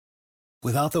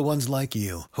Without the ones like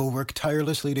you, who work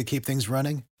tirelessly to keep things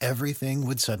running, everything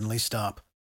would suddenly stop.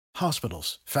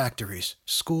 Hospitals, factories,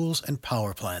 schools, and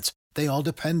power plants, they all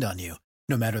depend on you.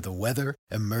 No matter the weather,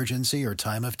 emergency, or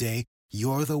time of day,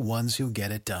 you're the ones who get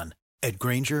it done. At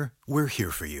Grainger, we're here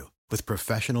for you with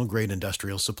professional-grade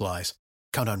industrial supplies.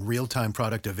 Count on real-time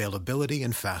product availability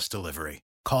and fast delivery.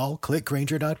 Call,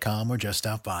 clickgrainger.com, or just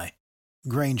stop by.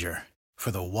 Grainger, for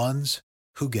the ones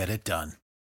who get it done.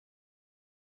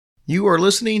 You are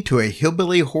listening to a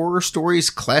Hillbilly Horror Stories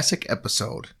classic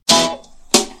episode.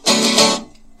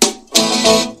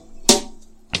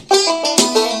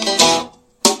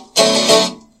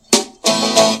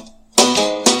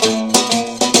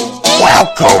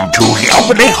 Welcome to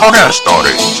Hillbilly Horror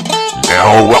Stories.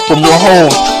 Now welcome your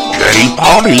host, Jenny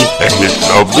Polly, and his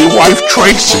lovely wife,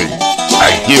 Tracy.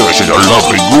 I hear she's a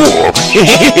lovely girl.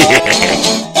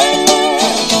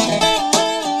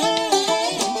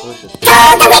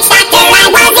 Told the witch doctor I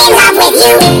was in love with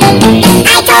you.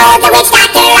 I told the witch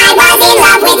doctor I was in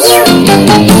love with you.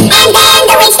 And then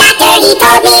the witch doctor, he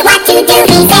told me what to do.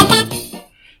 He said that.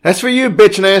 That's for you,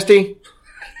 bitch nasty.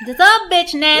 What's up,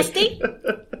 bitch nasty?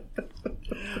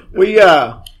 We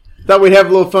thought we'd have a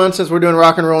little fun since we're doing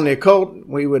rock and roll in the occult.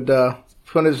 We would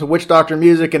put in some witch doctor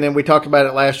music, and then we talked about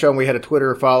it last show, and we had a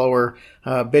Twitter follower,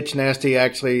 bitch nasty,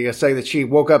 actually say that she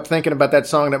woke up thinking about that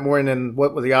song that morning and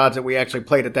what were the odds that we actually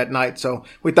played it that night. So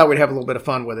we thought we'd have a little bit of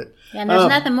fun with it. Yeah, and there's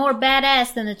nothing more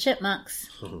badass than the Chipmunks.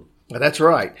 That's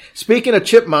right. Speaking of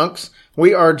chipmunks,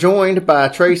 we are joined by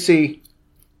Tracy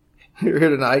here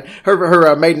tonight.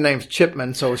 Her maiden name's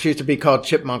Chipman, so she used to be called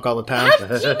Chipmunk all the time. How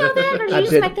did you know that, or did you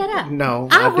just make that up? No,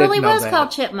 I didn't really know was that. called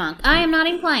Chipmunk. I am not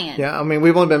even playing. Yeah, I mean,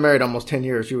 we've only been married almost 10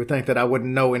 years. You would think that I wouldn't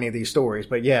know any of these stories,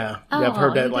 but yeah, I've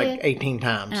heard that like 18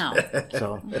 times. Oh.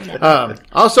 So,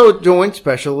 also joined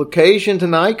special occasion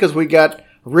tonight because we got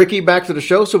Ricky back to the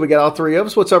show, so we got all three of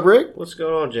us. What's up, Rick? What's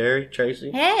going on, Jerry? Tracy?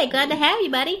 Hey, glad to have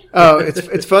you, buddy.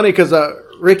 It's funny because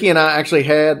Ricky and I actually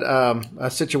had a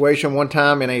situation one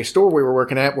time in a store we were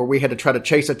working at where we had to try to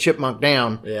chase a chipmunk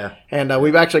down. Yeah. And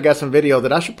we've actually got some video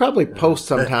that I should probably post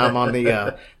sometime on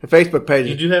the Facebook page.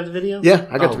 You do have the video? Yeah,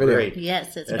 I got the video. Great.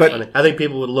 Yes, it's That's great. funny. I think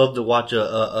people would love to watch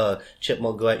a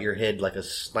chipmunk go at your head like a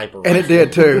sniper rifle. And it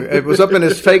did too. It was up in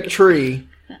this fake tree.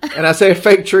 And I say a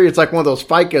fake tree, it's like one of those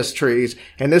ficus trees.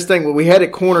 And this thing, we had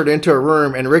it cornered into a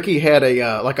room, and Ricky had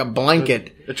a like a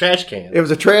blanket. A trash can. It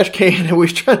was a trash can, and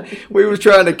we was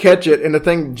trying to catch it, and the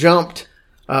thing jumped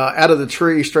out of the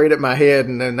tree straight at my head,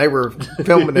 and then they were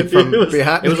filming it from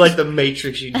behind. It was like the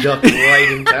Matrix. You ducked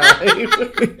right in time.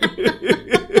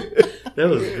 That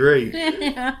was great.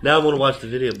 Yeah. Now I want to watch the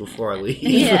video before I leave.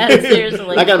 Yeah,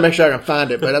 seriously. I got to make sure I can find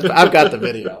it, but I've got the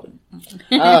video.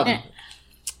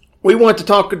 We want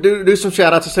to do some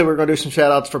shout outs. I said we we're going to do some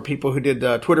shout outs for people who did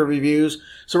Twitter reviews.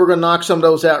 So we're going to knock some of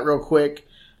those out real quick.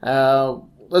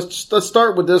 Let's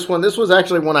start with this one. This was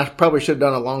actually one I probably should have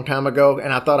done a long time ago,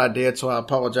 and I thought I did, so I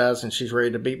apologize. And she's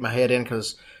ready to beat my head in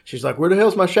because she's like, where the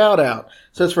hell's my shout out?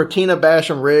 So it's for Tina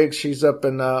Basham Riggs. She's up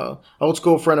in old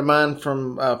school friend of mine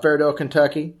from Fairdale,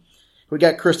 Kentucky. We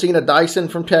got Christina Dyson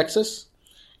from Texas.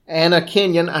 Anna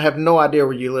Kenyon, I have no idea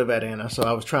where you live at, Anna, so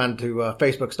I was trying to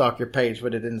Facebook stalk your page,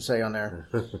 but it didn't say on there.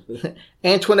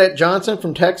 Antoinette Johnson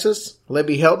from Texas.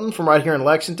 Libby Helton from right here in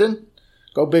Lexington.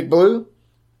 Go Big Blue.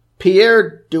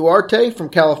 Pierre Duarte from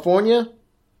California.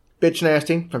 Bitch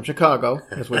Nasty from Chicago,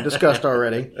 as we discussed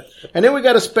already. And then we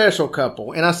got a special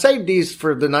couple, and I saved these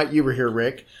for the night you were here,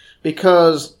 Rick,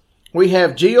 because we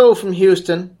have Gio from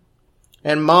Houston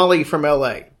and Molly from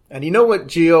L.A., and you know what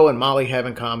Gio and Molly have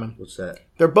in common? What's that?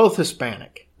 They're both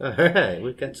Hispanic. All right.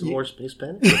 We've got some more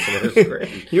Hispanic listeners. That's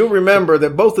great. You'll remember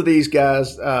that both of these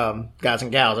guys and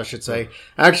gals, I should say,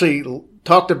 actually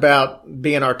talked about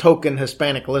being our token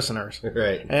Hispanic listeners.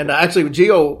 Right. And actually,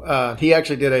 Gio, he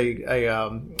actually did a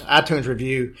iTunes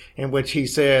review in which he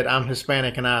said, I'm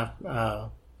Hispanic and I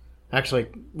actually,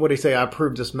 what did he say? I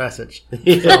approved this message.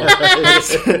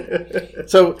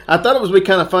 So I thought it would be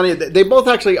kind of funny. They both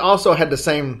actually also had the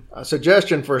same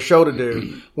suggestion for a show to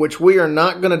do, which we are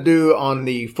not going to do on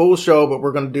the full show, but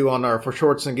we're going to do on our For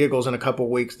Shorts and Giggles in a couple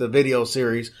of weeks, the video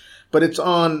series. But it's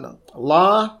on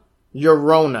La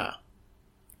Llorona.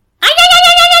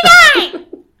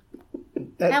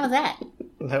 How was that?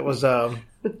 That was That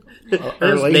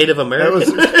was Native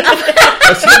American.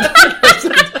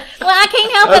 Well, I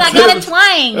can't help it. I got a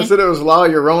twang. I said it was La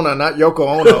Llorona, not Yoko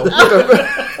Ono.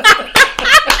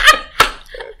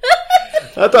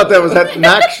 I thought that was that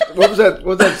Max. What was that? What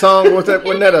was that song?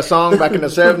 Wasn't that a song back in the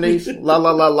 70s? La la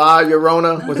la la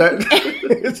Llorona. Was that?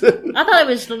 I thought it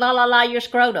was la la la your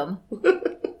scrotum.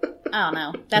 Oh,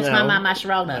 no. That's No. my mom, my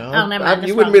scrotum. No. Oh, never mind.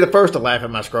 You wouldn't be the first to laugh at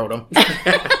my scrotum.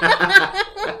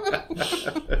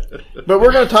 But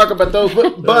we're going to talk about those.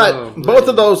 But both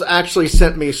of those actually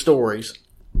sent me stories.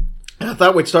 And I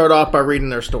thought we'd start off by reading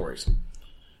their stories.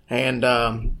 And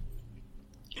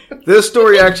this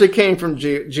story actually came from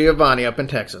Giovanni up in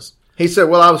Texas. He said,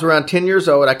 well, I was around 10 years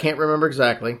old. I can't remember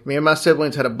exactly. Me and my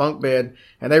siblings had a bunk bed,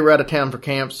 and they were out of town for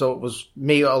camp, so it was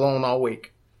me alone all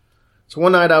week. So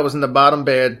one night I was in the bottom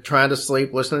bed, trying to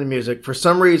sleep, listening to music. For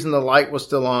some reason, the light was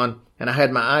still on, and I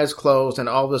had my eyes closed, and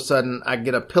all of a sudden, I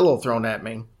get a pillow thrown at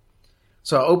me.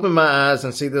 So I open my eyes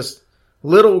and see this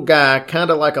little guy,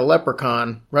 kind of like a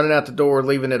leprechaun, running out the door,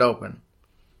 leaving it open.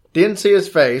 Didn't see his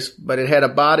face, but it had a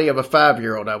body of a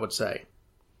 5-year-old, I would say.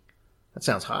 That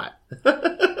sounds hot.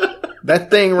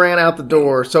 That thing ran out the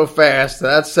door so fast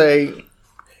that I'd say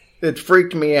it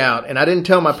freaked me out, and I didn't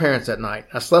tell my parents that night.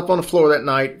 I slept on the floor that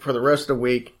night for the rest of the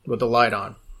week with the light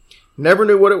on. Never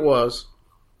knew what it was.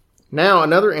 Now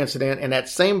another incident in that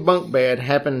same bunk bed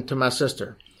happened to my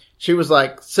sister. She was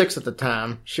like 6 at the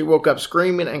time. She woke up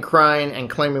screaming and crying and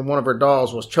claiming one of her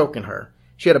dolls was choking her.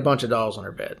 She had a bunch of dolls on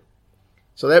her bed.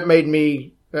 So that made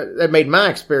my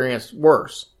experience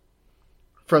worse.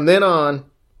 From then on,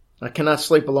 I cannot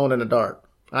sleep alone in the dark.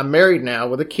 I'm married now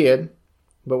with a kid,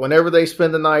 but whenever they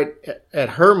spend the night at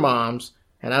her mom's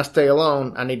and I stay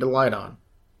alone, I need the light on.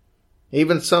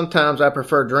 Even sometimes I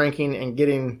prefer drinking and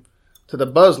getting to the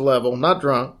buzz level, not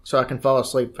drunk, so I can fall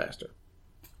asleep faster.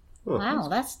 Wow,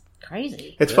 that's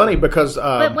crazy. It's funny because...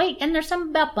 but wait, and there's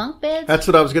something about bunk beds? That's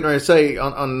what I was getting ready to say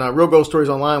on Real Ghost Stories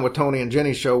Online with Tony and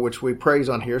Jenny's show, which we praise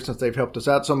on here since they've helped us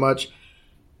out so much.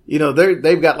 You know,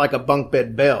 they've got like a bunk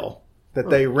bed bell that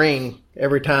they ring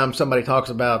every time somebody talks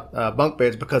about bunk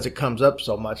beds because it comes up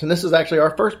so much. And this is actually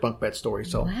our first bunk bed story,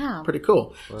 so pretty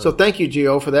cool. Wow. So thank you,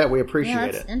 Gio, for that. We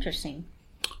appreciate that's interesting.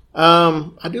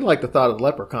 I do like the thought of the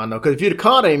leprechaun, though, because if you'd have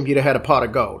caught him, you'd have had a pot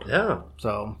of gold. Yeah.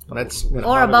 So that's...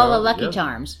 Or a bowl of Lucky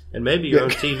Charms. And maybe your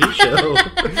own TV show.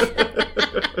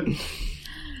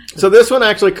 So this one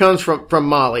actually comes from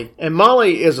Molly. And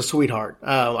Molly is a sweetheart.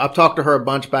 I've talked to her a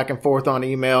bunch back and forth on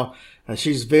email.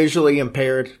 She's visually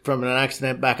impaired from an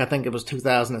accident back, I think it was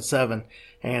 2007.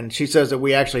 And she says that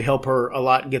we actually help her a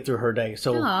lot get through her day.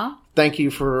 So Thank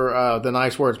you for the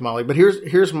nice words, Molly. But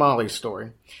here's Molly's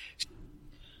story.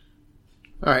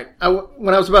 All right.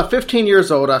 When I was about 15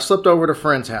 years old, I slipped over to a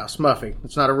friend's house, Muffy.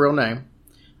 It's not a real name.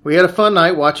 We had a fun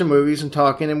night watching movies and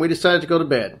talking, and we decided to go to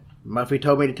bed. Muffy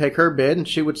told me to take her bed, and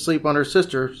she would sleep on her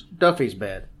sister, Duffy's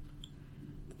bed.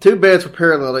 The two beds were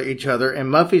parallel to each other, and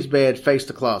Muffy's bed faced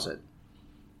the closet.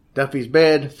 Duffy's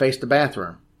bed faced the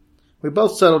bathroom. We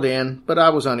both settled in, but I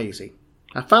was uneasy.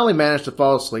 I finally managed to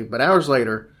fall asleep, but hours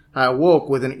later, I awoke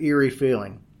with an eerie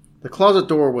feeling. The closet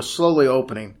door was slowly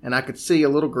opening, and I could see a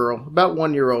little girl, about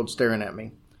 1 year old, staring at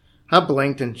me. I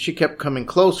blinked, and she kept coming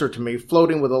closer to me,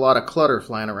 floating with a lot of clutter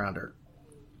flying around her.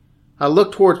 I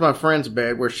looked towards my friend's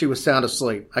bed, where she was sound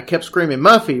asleep. I kept screaming,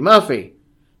 "Muffy, Muffy!"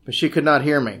 but she could not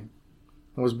hear me.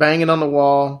 I was banging on the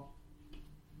wall,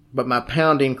 but my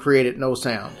pounding created no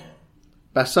sound.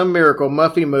 By some miracle,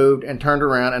 Muffy moved and turned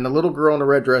around, and the little girl in the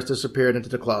red dress disappeared into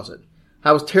the closet.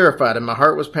 I was terrified, and my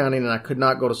heart was pounding, and I could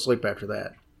not go to sleep after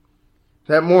that.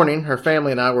 That morning, her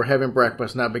family and I were having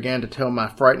breakfast, and I began to tell my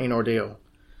frightening ordeal.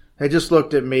 They just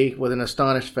looked at me with an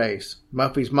astonished face.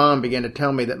 Muffy's mom began to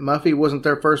tell me that Muffy wasn't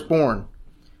their firstborn.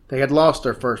 They had lost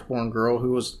their firstborn girl,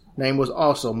 whose name was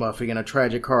also Muffy, in a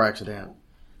tragic car accident.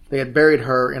 They had buried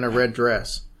her in a red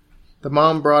dress. The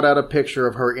mom brought out a picture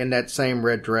of her in that same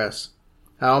red dress.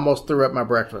 I almost threw up my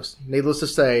breakfast. Needless to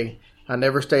say, I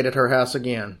never stayed at her house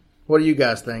again. What do you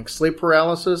guys think? Sleep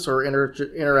paralysis or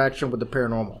interaction with the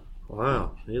paranormal?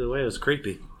 Wow. Either way, it was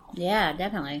creepy. Yeah,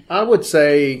 definitely. I would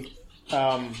say,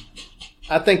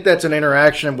 I think that's an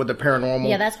interaction with the paranormal.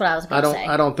 Yeah, that's what I was going to say.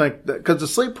 I don't think that, because the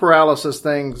sleep paralysis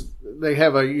things, they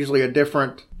have usually a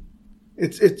different.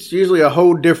 It's usually a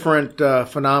whole different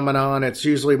phenomenon. It's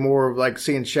usually more of like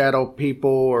seeing shadow people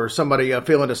or somebody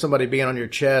feeling to somebody being on your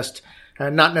chest,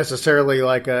 and not necessarily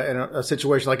like in a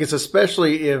situation like it's,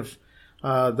 especially if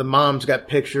the mom's got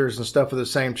pictures and stuff of the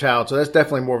same child. So that's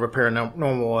definitely more of a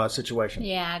paranormal situation.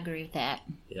 Yeah, I agree with that.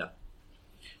 Yeah.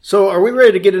 So are we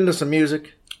ready to get into some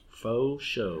music? Faux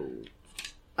show.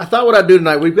 I thought what I'd do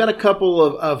tonight, we've got a couple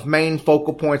of main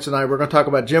focal points tonight. We're going to talk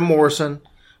about Jim Morrison.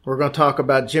 We're going to talk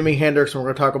about Jimi Hendrix, and we're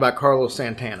going to talk about Carlos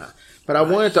Santana. But I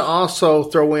wanted to also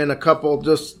throw in a couple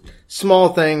just small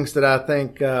things that I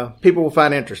think people will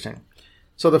find interesting.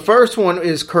 So the first one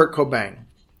is Kurt Cobain.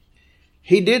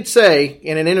 He did say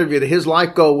in an interview that his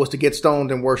life goal was to get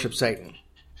stoned and worship Satan.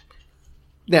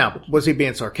 Now, was he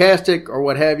being sarcastic or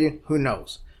what have you? Who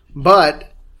knows?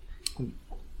 But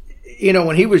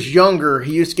when he was younger,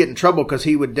 he used to get in trouble because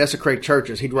he would desecrate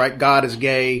churches. He'd write "God is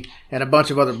gay" and a bunch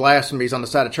of other blasphemies on the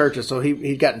side of churches, so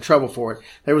he got in trouble for it.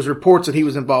 There was reports that he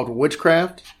was involved with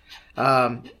witchcraft,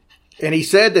 and he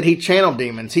said that he channeled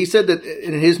demons. He said that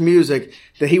in his music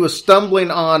that he was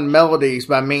stumbling on melodies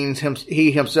by means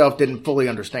he himself didn't fully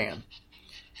understand.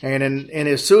 And in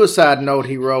his suicide note,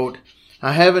 he wrote,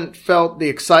 "I haven't felt the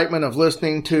excitement of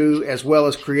listening to as well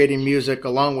as creating music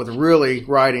along with really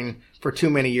writing for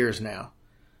too many years now."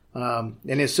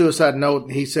 In his suicide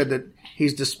note, he said that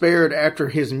he's despaired after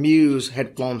his muse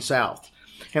had flown south.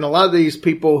 And a lot of these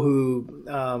people who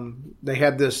they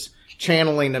have this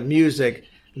channeling of music,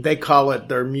 they call it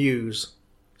their muse.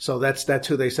 So that's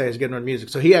who they say is getting their music.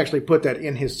 So he actually put that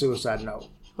in his suicide note.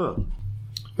 Huh.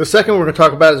 The second we're going to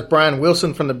talk about is Brian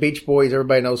Wilson from the Beach Boys.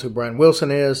 Everybody knows who Brian Wilson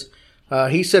is.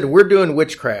 He said, "We're doing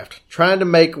witchcraft, trying to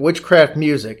make witchcraft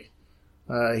music."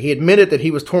 He admitted that he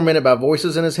was tormented by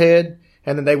voices in his head,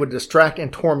 and then they would distract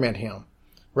and torment him.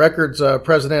 Records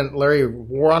President Larry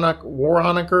Waronker,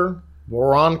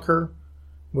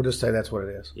 we'll just say that's what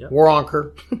it is. Yep.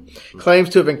 Waronker claims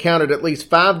to have encountered at least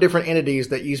 5 different entities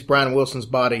that use Brian Wilson's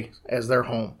body as their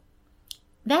home.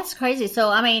 That's crazy. So,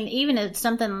 I mean, even if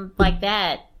something like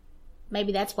that,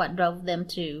 maybe that's what drove them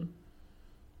to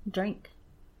drink.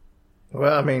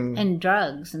 Well, I mean... and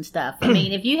drugs and stuff. I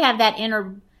mean, if you have that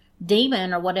inner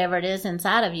demon or whatever it is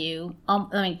inside of you,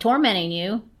 tormenting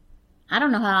you, I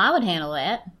don't know how I would handle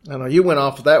that. I know, you went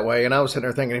off that way, and I was sitting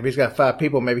there thinking if he's got 5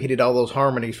 people, maybe he did all those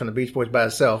harmonies from the Beach Boys by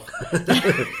himself.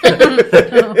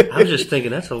 I was just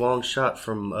thinking that's a long shot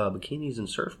from bikinis and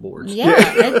surfboards. Yeah,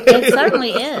 it certainly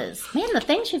is. Man, the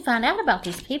things you find out about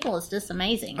these people is just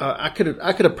amazing. I could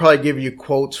have probably given you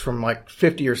quotes from like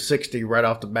 50 or 60 right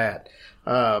off the bat.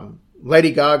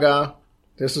 Lady Gaga,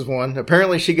 this is one.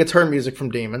 Apparently she gets her music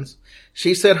from demons.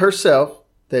 She said herself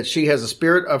that she has a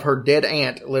spirit of her dead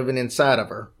aunt living inside of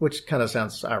her, which kind of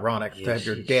sounds ironic to have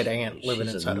your dead aunt living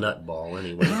inside of her. She's a nutball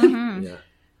anyway. Mm-hmm. Yeah.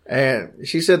 And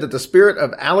she said that the spirit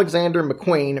of Alexander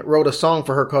McQueen wrote a song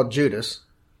for her called Judas.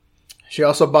 She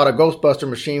also bought a Ghostbuster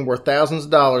machine worth thousands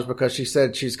of dollars because she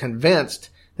said she's convinced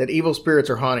that evil spirits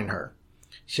are haunting her.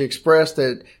 She expressed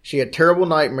that she had terrible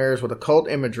nightmares with occult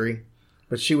imagery,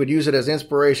 but she would use it as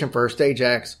inspiration for her stage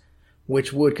acts,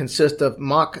 which would consist of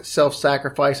mock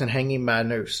self-sacrifice and hanging by a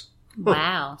noose.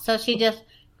 Wow. So she just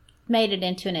made it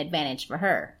into an advantage for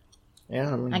her.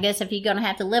 Yeah, I guess if you're going to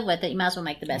have to live with it, you might as well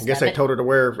make the best of it. I guess they told her to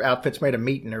wear outfits made of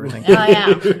meat and everything. Oh, yeah.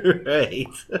 Right.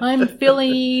 I'm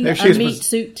feeling a meat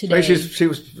suit today. She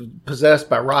was possessed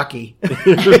by Rocky.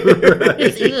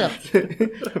 Ew.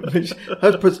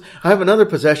 I have another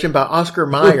possession by Oscar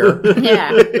Mayer.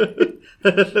 Yeah.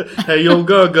 Hey, yo,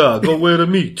 Gaga, go wear the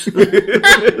meat.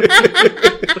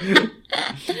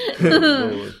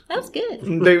 That was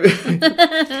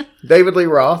good. David Lee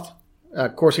Roth.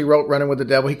 Of course, he wrote Running with the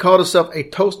Devil. He called himself a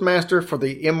Toastmaster for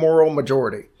the immoral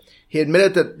majority. He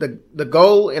admitted that the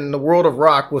goal in the world of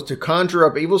rock was to conjure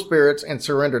up evil spirits and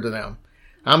surrender to them.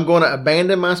 I'm going to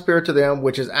abandon my spirit to them,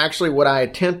 which is actually what I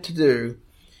attempt to do.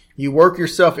 You work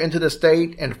yourself into the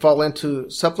state and fall into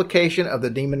supplication of the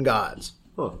demon gods.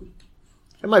 Huh.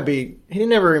 It might be, he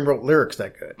never even wrote lyrics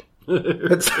that good.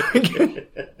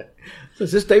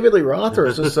 Is this David Lee Roth or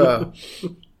is this... Well,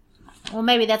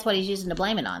 maybe that's what he's using to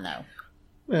blame it on, though.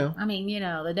 Yeah. I mean,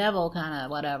 the devil kind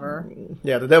of whatever.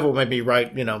 Yeah, the devil may be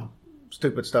right,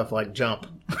 stupid stuff like jump.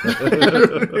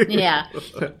 Yeah.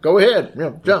 Go ahead.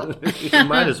 Jump. You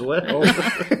might as well.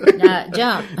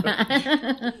 Jump.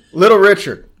 Little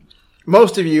Richard.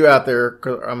 Most of you out there,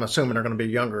 I'm assuming are going to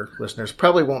be younger listeners,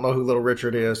 probably won't know who Little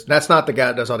Richard is. That's not the guy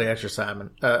that does all the exercise,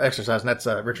 and that's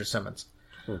Richard Simmons.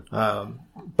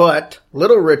 But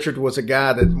Little Richard was a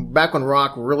guy that back when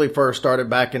rock really first started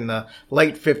back in the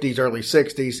late 50s, early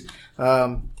 60s,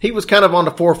 he was kind of on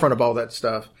the forefront of all that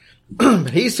stuff.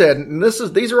 He said, and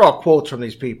these are all quotes from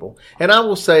these people. And I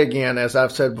will say again, as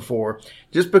I've said before,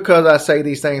 just because I say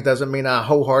these things doesn't mean I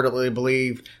wholeheartedly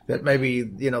believe that maybe,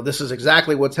 this is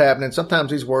exactly what's happening. Sometimes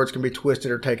these words can be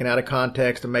twisted or taken out of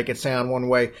context to make it sound one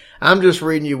way. I'm just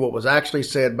reading you what was actually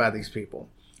said by these people.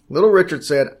 Little Richard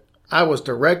said, I was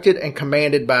directed and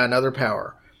commanded by another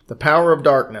power, the power of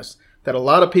darkness, that a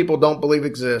lot of people don't believe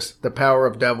exists, the power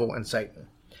of devil and Satan.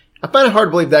 I find it hard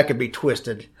to believe that could be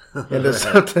twisted into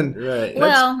something. Right.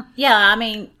 Well, yeah, I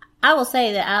mean, I will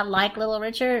say that I like Little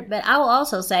Richard, but I will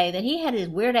also say that he had his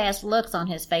weird-ass looks on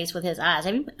his face with his eyes.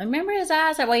 Remember his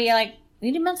eyes? That way you know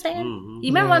what I'm saying? Mm-hmm. You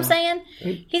remember what I'm saying?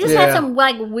 He just had some,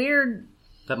 weird...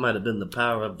 That might have been the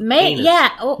power of the penis. Yeah.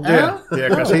 Yeah,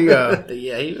 because he...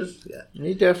 yeah, he was... Yeah.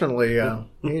 He definitely...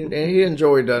 he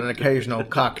enjoyed an occasional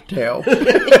cocktail.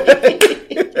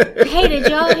 Hey, did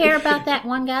y'all hear about that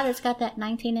one guy that's got that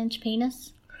 19-inch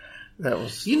penis? That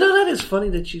was. You know, that is funny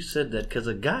that you said that because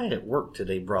a guy at work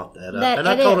today brought that up. And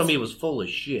I told him he was full of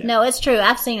shit. No, it's true.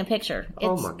 I've seen a picture.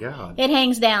 Oh, my God. It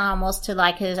hangs down almost to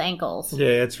like his ankles. Yeah,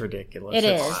 it's ridiculous. It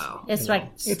is. Wow. It's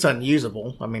like. It's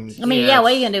unusable. I mean, yeah,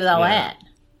 what are you going to do with all that?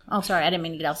 Oh, sorry. I didn't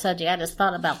mean to get off subject. I just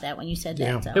thought about that when you said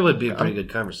that. So. It would be a pretty good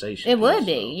conversation. It would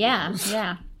be. Yeah.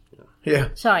 Yeah. Yeah.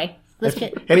 Sorry. Let's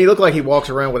get. And he looked like he walks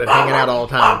around with it hanging out all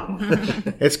the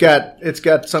time. It's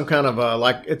got some kind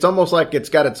of it's almost like it's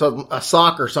got a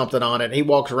sock or something on it. He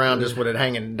walks around just with it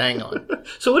hanging dangling.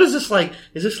 So what is this like?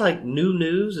 Is this like new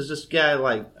news? Is this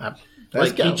guy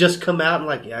he just come out and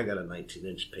like, yeah, I got a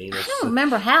 19-inch penis? I don't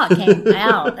remember how it came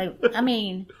out. I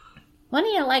mean,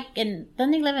 wasn't he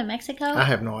doesn't he live in Mexico? I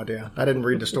have no idea. I didn't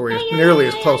read the story nearly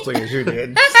as closely as you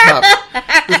did. Stop.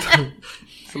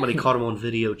 Somebody caught him on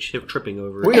video tripping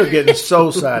over it. We are getting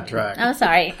so sidetracked. I'm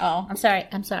sorry. Oh, I'm sorry.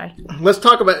 Let's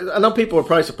talk about, I know people are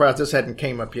probably surprised this hadn't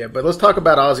came up yet, but let's talk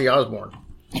about Ozzy Osbourne.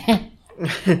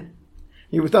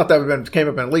 You would thought that came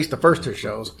up in at least the first two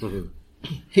shows.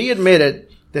 Mm-hmm. He admitted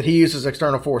that he uses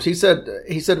external force. He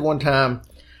said one time,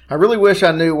 I really wish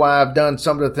I knew why I've done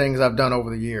some of the things I've done over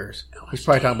the years. He's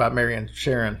probably talking about Mary and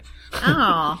Sharon.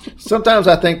 Oh. Sometimes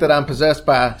I think that I'm possessed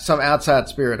by some outside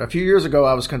spirit. A few years ago,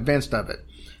 I was convinced of it.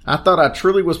 I thought I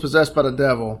truly was possessed by the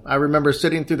devil. I remember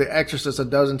sitting through The Exorcist a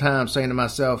dozen times saying to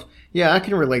myself, yeah, I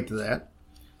can relate to that.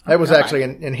 That was actually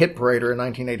in Hit Parader in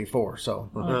 1984. So,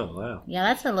 oh wow, yeah,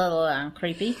 that's a little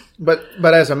creepy. But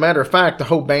as a matter of fact, the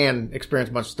whole band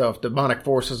experienced a bunch of stuff, demonic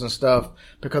forces and stuff,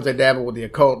 because they dabble with the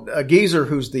occult. Geezer,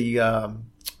 who's the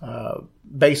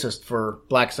bassist for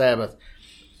Black Sabbath,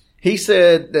 he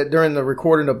said that during the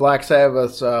recording of Black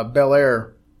Sabbath's Bel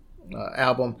Air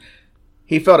album,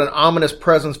 he felt an ominous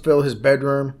presence fill his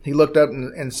bedroom. He looked up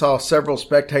and saw several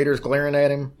spectators glaring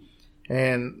at him,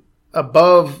 and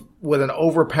above, with an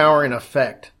overpowering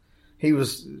effect. He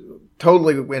was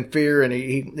totally in fear, and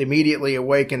he immediately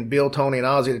awakened Bill, Tony, and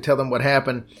Ozzy to tell them what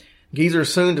happened. Geezer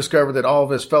soon discovered that all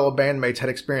of his fellow bandmates had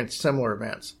experienced similar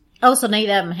events. Oh, so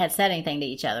neither of them had said anything to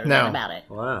each other about it.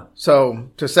 Wow.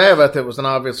 So, to Sabbath, it was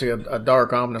obviously a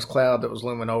dark, ominous cloud that was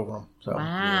looming over them. So,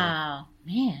 wow.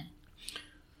 Yeah. Man.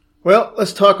 Well,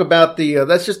 let's talk about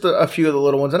that's just a few of the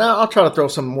little ones. And I'll try to throw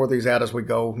some more of these out as we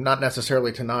go. Not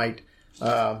necessarily tonight.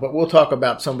 But we'll talk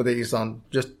about some of these on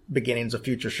just beginnings of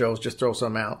future shows. Just throw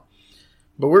some out.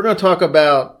 But we're going to talk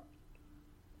about,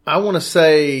 I want to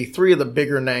say, 3 of the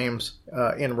bigger names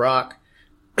in rock.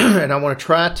 And I want to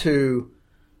try to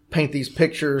paint these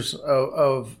pictures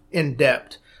of in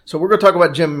depth. So we're going to talk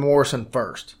about Jim Morrison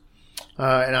first.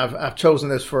 And I've chosen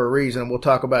this for a reason. We'll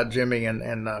talk about Jimmy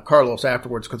and Carlos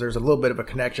afterwards because there's a little bit of a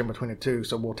connection between the two.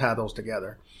 So we'll tie those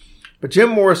together. But Jim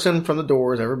Morrison from the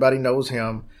Doors, everybody knows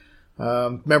him.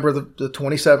 Member of the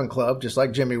 27 Club, just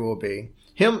like Jimmy will be.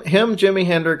 Him, Jimi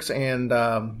Hendrix, and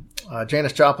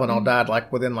Janis Joplin all died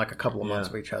within a couple of months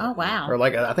of each other. Oh wow! Or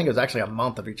I think it was actually a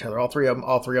month of each other. All three of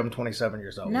them 27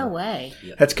 years old. No way.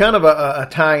 That's kind of a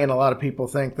tie-in. A lot of people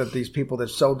think that these people that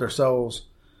sold their souls,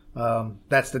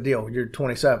 that's the deal. You're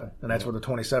 27, and that's where the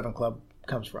 27 Club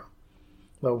comes from.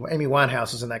 Well, Amy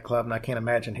Winehouse is in that club, and I can't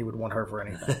imagine he would want her for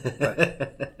anything.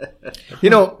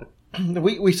 But,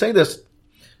 we say this.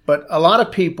 But a lot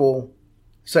of people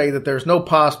say that there's no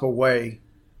possible way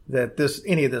that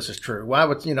any of this is true. Why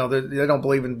would they don't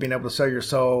believe in being able to sell your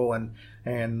soul and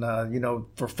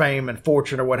for fame and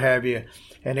fortune or what have you.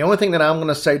 And the only thing that I'm going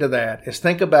to say to that is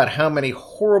think about how many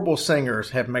horrible singers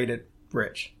have made it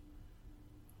rich.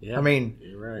 Yeah, I mean,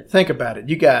 you're right. Think about it.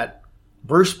 You got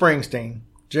Bruce Springsteen,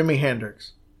 Jimi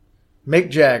Hendrix, Mick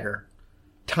Jagger,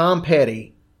 Tom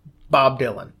Petty, Bob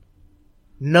Dylan.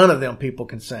 None of them people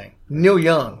can sing. Neil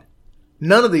Young.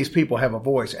 None of these people have a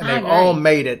voice, and they've all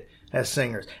made it as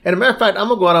singers. And as a matter of fact, I'm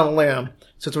going to go out on a limb,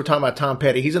 since we're talking about Tom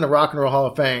Petty. He's in the Rock and Roll Hall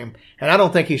of Fame, and I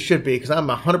don't think he should be, because I'm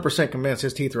 100% convinced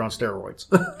his teeth are on steroids.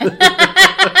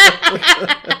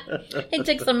 He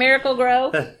took some Miracle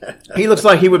Grow. He looks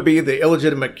like he would be the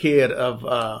illegitimate kid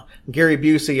of Gary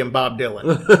Busey and Bob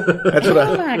Dylan. That's what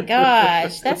oh my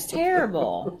gosh, that's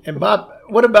terrible. And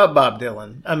what about Bob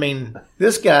Dylan? I mean,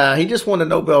 this guy, he just won a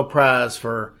Nobel Prize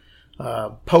for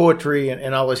poetry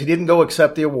and all this. He didn't go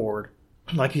accept the award.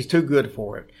 Like, he's too good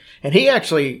for it. And he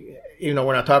actually, we're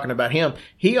not talking about him.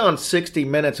 He on 60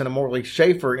 Minutes in a Morley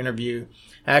Schaefer interview,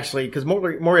 actually, because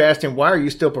Morley asked him, why are you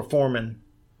still performing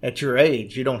at your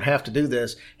age? You don't have to do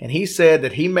this. And he said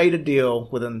that he made a deal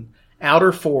with an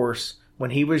outer force when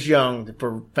he was young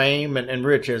for fame and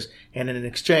riches, and in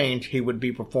exchange, he would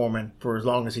be performing for as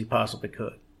long as he possibly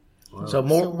could. Wow. So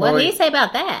what did he say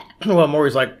about that? Well,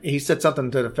 Maury's like, he said something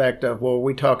to the effect of, well,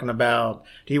 we talking about,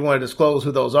 do you want to disclose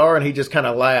who those are? And he just kind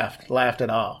of laughed it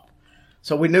off.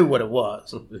 So we knew what it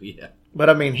was. Yeah. But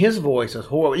I mean, his voice is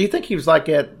horrible. You think he was like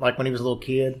that, like when he was a little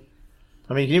kid?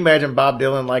 I mean, can you imagine Bob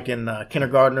Dylan like in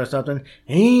kindergarten or something?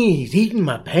 Hey, he's eating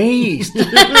my paste.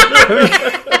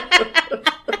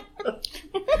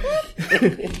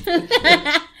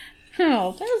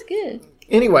 Oh, that was good.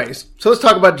 Anyways, so let's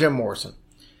talk about Jim Morrison.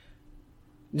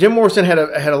 Jim Morrison had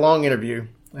a long interview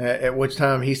at which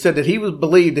time he said that he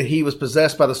believed that he was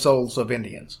possessed by the souls of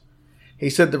Indians. He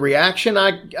said the reaction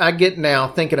I get now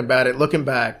thinking about it, looking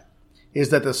back, is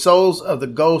that the souls of the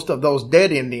ghost of those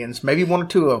dead Indians, maybe one or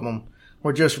two of them,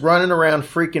 were just running around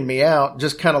freaking me out,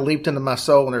 just kind of leaped into my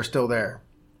soul and they're still there.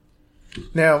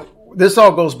 Now, this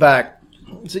all goes back.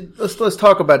 See, let's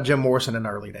talk about Jim Morrison in the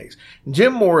early days.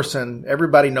 Jim Morrison,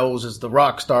 everybody knows, is the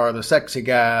rock star, the sexy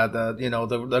guy,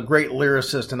 the great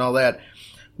lyricist and all that.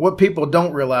 What people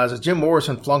don't realize is Jim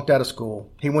Morrison flunked out of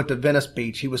school. He went to Venice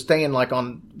Beach. He was staying like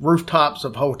on rooftops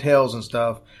of hotels and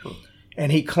stuff. And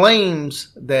he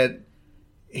claims that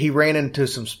he ran into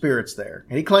some spirits there.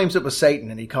 And he claims it was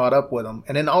Satan and he caught up with him.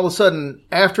 And then all of a sudden,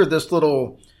 after this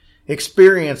little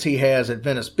experience he has at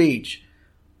Venice Beach,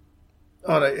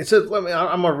 it says, I'm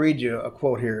going to read you a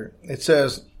quote here. It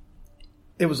says,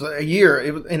 in that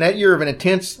year of an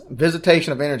intense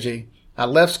visitation of energy, I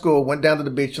left school, went down to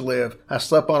the beach to live. I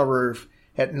slept on a roof.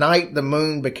 At night, the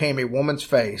moon became a woman's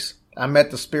face. I met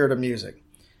the spirit of music.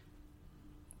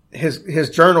 His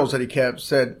journals that he kept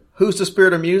said, who's the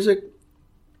spirit of music?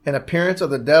 An appearance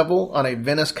of the devil on a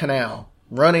Venice canal.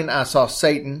 Running, I saw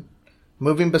Satan.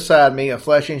 Moving beside me, a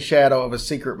flashing shadow of a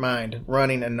secret mind,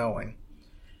 running and knowing.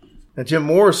 Now, Jim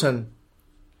Morrison,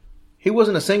 he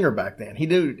wasn't a singer back then.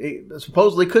 He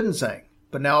supposedly couldn't sing.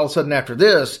 But now all of a sudden after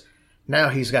this, now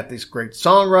he's got this great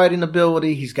songwriting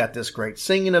ability. He's got this great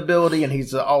singing ability, and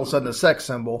he's all of a sudden a sex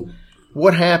symbol.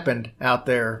 What happened out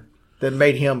there that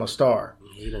made him a star?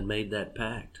 He done made that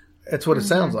pact. That's what it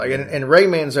sounds like. And Ray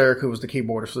Manzarek, who was the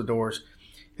keyboardist for the Doors,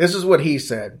 this is what he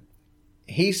said.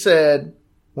 He said,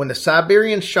 when the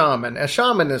Siberian shaman, a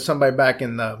shaman is somebody back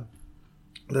in the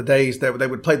days that they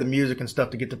would play the music and stuff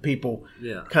to get the people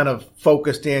kind of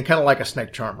focused in, kind of like a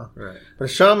snake charmer. Right. But a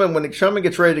shaman, when the shaman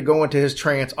gets ready to go into his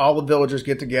trance, all the villagers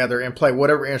get together and play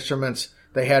whatever instruments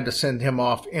they had to send him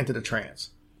off into the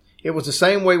trance. It was the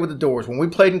same way with the Doors. When we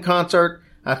played in concert,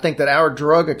 I think that our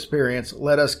drug experience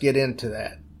let us get into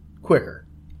that quicker.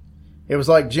 It was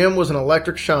like Jim was an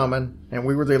electric shaman and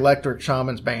we were the electric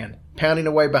shaman's band, pounding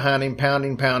away behind him,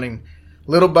 pounding.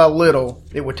 Little by little,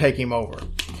 it would take him over.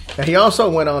 And he also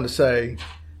went on to say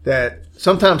that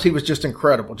sometimes he was just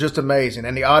incredible, just amazing,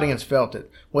 and the audience felt it.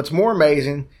 What's more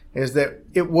amazing is that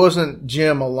it wasn't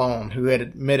Jim alone who had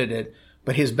admitted it,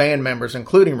 but his band members,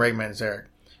 including Ray Manzarek.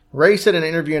 Ray said in an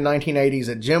interview in the 1980s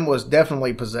that Jim was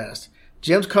definitely possessed.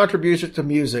 Jim's contribution to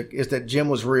music is that Jim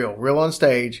was real on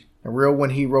stage, and real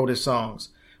when he wrote his songs.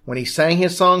 When he sang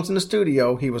his songs in the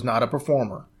studio, he was not a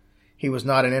performer. He was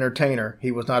not an entertainer. He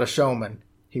was not a showman.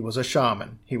 He was a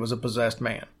shaman. He was a possessed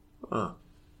man. Huh.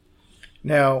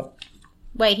 Now...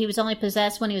 Wait, he was only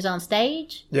possessed when he was on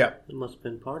stage? Yeah. It must have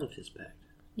been part of his pact.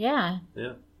 Yeah.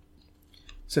 Yeah.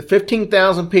 So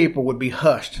 15,000 people would be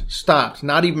hushed, stopped,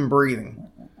 not even breathing.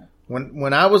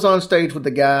 When I was on stage with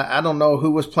the guy, I don't know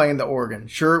who was playing the organ.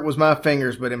 Sure, it was my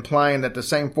fingers, but implying that the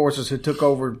same forces who took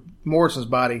over Morrison's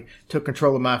body took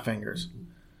control of my fingers.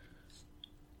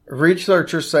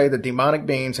 Researchers say that demonic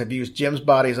beings have used Jim's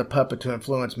body as a puppet to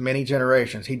influence many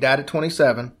generations. He died at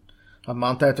 27, a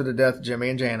month after the death of Jimmy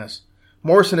and Janice.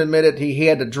 Morrison admitted he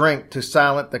had to drink to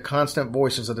silence the constant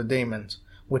voices of the demons,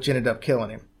 which ended up killing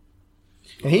him.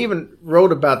 And he even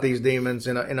wrote about these demons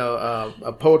in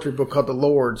a poetry book called The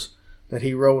Lords that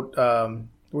he wrote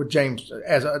with James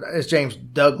as James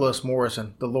Douglas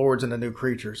Morrison. The Lords and the New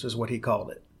Creatures is what he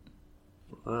called it.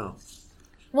 Wow.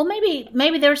 Well,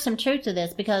 maybe there's some truth to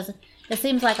this because it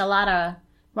seems like a lot of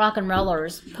rock and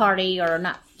rollers party, or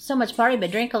not so much party,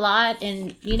 but drink a lot,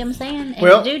 and you know what I'm saying,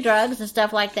 and do drugs and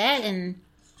stuff like that, and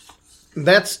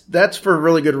that's for a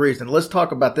really good reason. Let's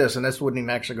talk about this, and this wasn't even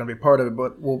actually going to be part of it,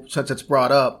 but since it's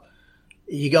brought up,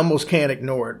 you almost can't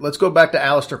ignore it. Let's go back to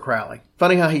Aleister Crowley.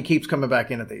 Funny how he keeps coming back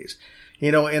into these.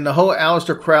 You know, in the whole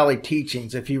Aleister Crowley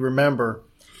teachings, if you remember,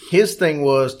 his thing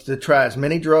was to try as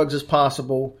many drugs as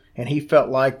possible. And he felt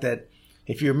like that,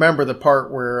 if you remember the part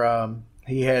where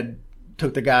he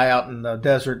took the guy out in the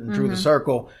desert and drew the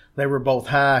circle, they were both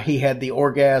high. He had the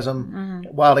orgasm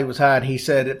while he was high. And he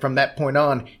said that from that point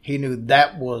on, he knew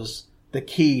that was the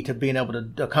key to being able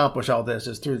to accomplish all this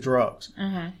is through drugs.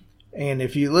 And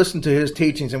if you listen to his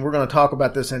teachings, and we're going to talk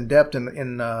about this in depth in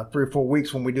 3 or 4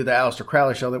 weeks when we do the Aleister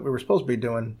Crowley show that we were supposed to be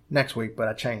doing next week, but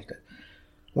I changed it.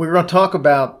 We're going to talk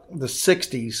about the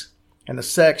 60s and the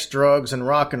sex, drugs, and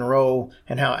rock and roll,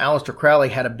 and how Aleister Crowley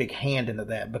had a big hand into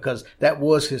that, because that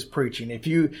was his preaching. If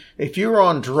you were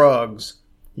on drugs,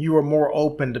 you were more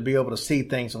open to be able to see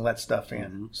things and let stuff in.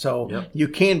 Mm-hmm. So you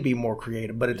can be more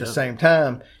creative, but at the same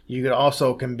time, you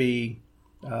also can be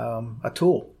a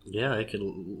tool. Yeah, it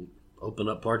can open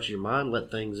up parts of your mind, let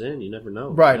things in. You never know.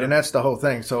 Right, and that's the whole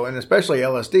thing. So, and especially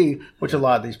LSD, which a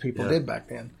lot of these people did back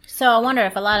then. So I wonder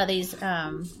if a lot of these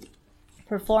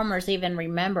performers even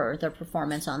remember their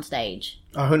performance on stage.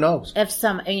 Who knows? If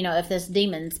if this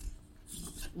demon's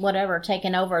whatever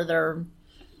taking over their...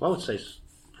 I would say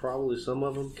probably some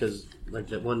of them, because like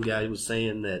that one guy was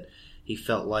saying that he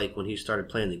felt like when he started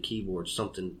playing the keyboard,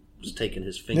 something was taking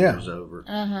his fingers over.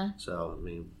 So, I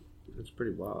mean, it's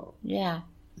pretty wild. Yeah.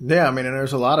 Yeah, I mean, and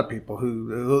there's a lot of people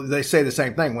who they say the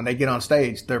same thing. When they get on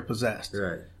stage, they're possessed.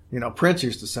 Right. Prince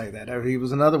used to say that. He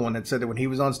was another one that said that when he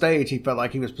was on stage, he felt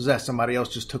like he was possessed. Somebody else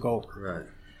just took over. Right.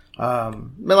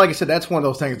 But like I said, that's one of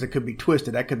those things that could be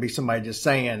twisted. That could be somebody just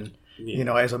saying,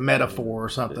 as a metaphor or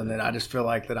something, that I just feel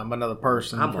like that I'm another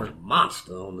person. I'm a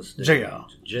monster on the stage.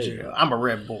 Yeah. I'm a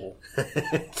Red Bull.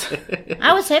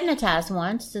 I was hypnotized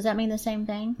once. Does that mean the same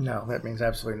thing? No, that means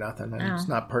absolutely nothing. It's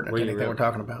not pertinent to anything we're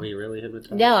talking about. Were you really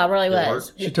hypnotized? No, I really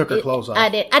was. She took her clothes off. I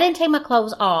did. I didn't take my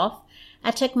clothes off. I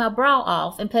took my bra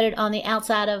off and put it on the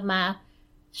outside of my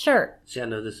shirt. See, I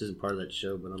know this isn't part of that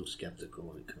show, but I'm skeptical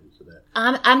when it comes to that.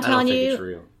 I'm telling you, think it's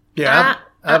real. Yeah,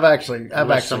 I've actually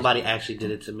somebody actually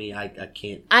did it to me. I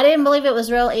can't. I didn't believe it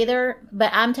was real either, but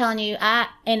I'm telling you,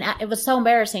 it was so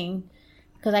embarrassing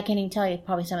because I can't even tell you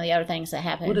probably some of the other things that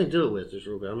happened. What did they do it with? Just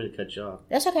real quick. I'm going to cut you off.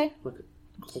 That's okay.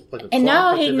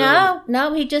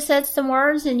 And he just said some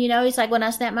words, and he's like, when I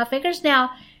snapped my fingers.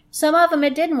 Now, some of them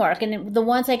it didn't work, and the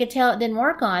ones they could tell it didn't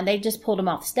work on, they just pulled them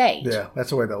off the stage. Yeah,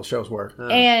 that's the way those shows work.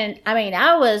 And I mean,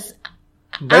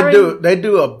 They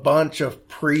do a bunch of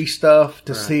pre-stuff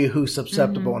to see who's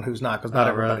susceptible and who's not, because not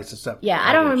everybody's susceptible. Yeah,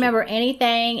 I don't remember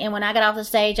anything, and when I got off the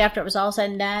stage after it was all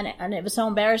said and done, and it was so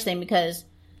embarrassing because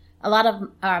a lot of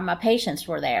my patients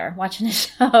were there watching the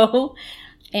show,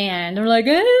 and they're like,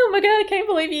 oh my God, I can't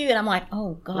believe you. And I'm like,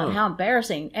 oh God, how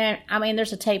embarrassing. And I mean,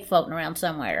 there's a tape floating around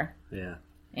somewhere. Yeah.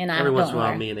 And every once in a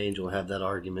while, me and Angel have that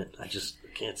argument. I just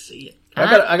can't see it.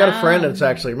 I got a friend that's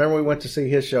actually, remember we went to see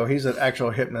his show. He's an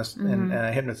actual hypnotist and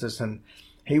a hypnotist, and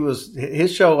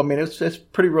his show. I mean, it's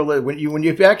pretty real. When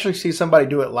you actually see somebody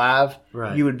do it live,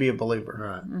 you would be a believer.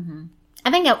 Right. Mm-hmm.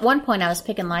 I think at one point I was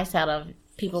picking lice out of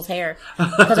people's hair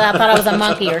because I thought I was a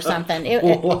monkey or something. It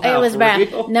was bad.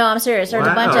 Real? No, I'm serious. There's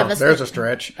a bunch of us. There's a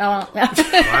stretch. Oh.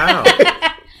 Wow.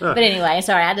 But anyway,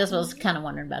 sorry. I just was kind of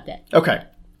wondering about that. Okay.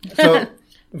 So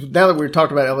now that we've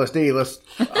talked about LSD, let's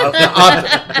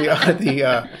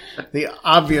the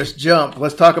obvious jump.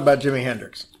 Let's talk about Jimi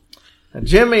Hendrix. Now,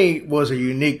 Jimmy was a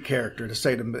unique character, to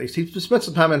say the least. He spent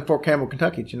some time in Fort Campbell,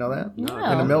 Kentucky. Did you know that? No.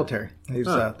 In the military.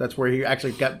 That's where he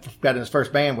actually got his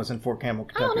first band, was in Fort Campbell,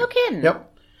 Kentucky. Oh, no kidding. Yep.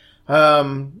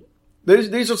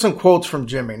 These are some quotes from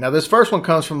Jimmy. Now, this first one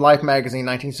comes from Life magazine,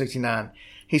 1969.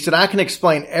 He said, "I can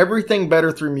explain everything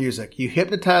better through music. You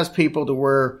hypnotize people to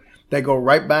where they go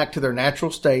right back to their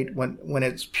natural state when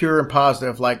it's pure and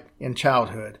positive, like in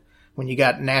childhood, when you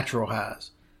got natural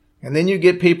highs. And then you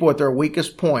get people at their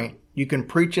weakest point. You can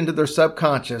preach into their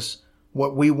subconscious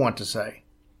what we want to say.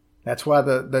 That's why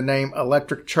the name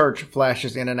Electric Church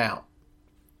flashes in and out."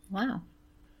 Wow.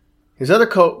 His other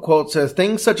quote says,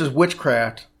 "Things such as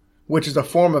witchcraft, which is a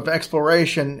form of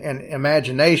exploration and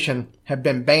imagination, have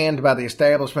been banned by the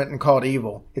establishment and called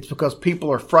evil. It's because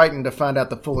people are frightened to find out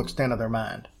the full extent of their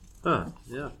mind." Huh,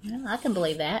 yeah. I can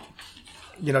believe that.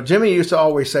 Jimmy used to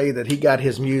always say that he got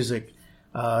his music,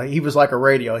 he was like a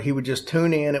radio. He would just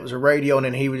tune in, it was a radio, and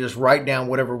then he would just write down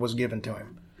whatever was given to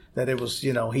him. That it was,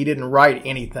 he didn't write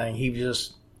anything. He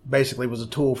just basically was a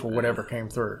tool for whatever came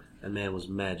through. That man was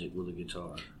magic with a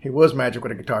guitar. He was magic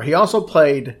with a guitar. He also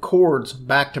played chords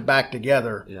back to back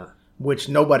together, which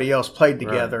nobody else played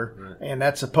together. Right. And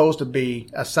that's supposed to be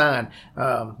a sign.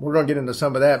 We're going to get into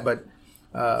some of that, but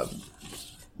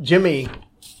Jimmy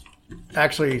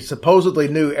actually supposedly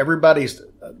knew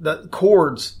the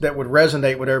chords that would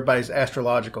resonate with everybody's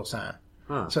astrological sign.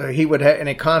 Huh. So he would have, and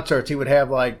in concerts, he would have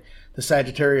like the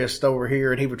Sagittarius over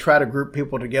here, and he would try to group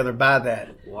people together by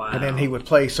that. Wow. And then he would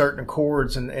play certain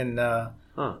chords and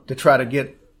to try to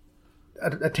get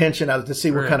attention out to see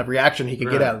what kind of reaction he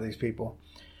could get out of these people.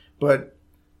 But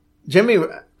Jimmy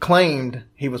claimed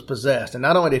he was possessed, and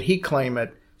not only did he claim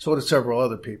it, so did several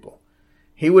other people.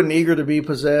 He wasn't eager to be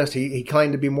possessed. He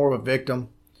claimed to be more of a victim.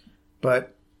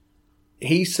 But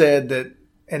he said that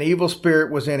an evil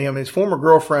spirit was in him. His former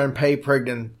girlfriend, Pay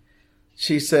Prigden,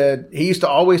 she said he used to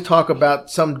always talk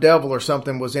about some devil or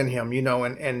something was in him,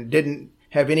 and didn't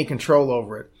have any control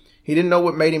over it. He didn't know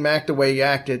what made him act the way he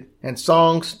acted, and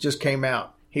songs just came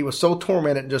out. He was so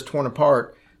tormented and just torn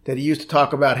apart that he used to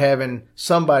talk about having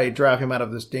somebody drive him out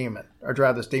of this demon, or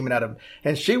drive this demon out of him.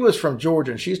 And she was from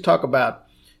Georgia, and she's talk about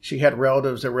she had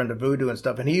relatives that were into voodoo and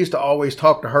stuff, and he used to always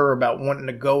talk to her about wanting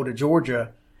to go to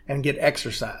Georgia and get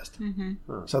exorcised.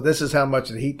 Mm-hmm. So this is how much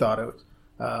that he thought it was.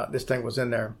 This thing was in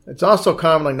there. It's also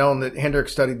commonly known that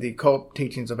Hendrix studied the occult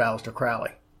teachings of Aleister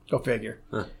Crowley. Go figure.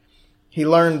 Huh. He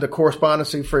learned the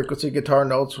correspondency frequency guitar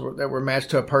notes that were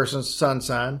matched to a person's sun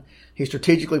sign. He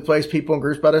strategically placed people in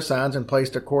groups by their signs and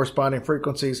placed their corresponding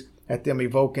frequencies at them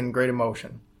evoking great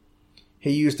emotion.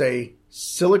 He used a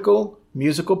cyclical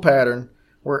musical pattern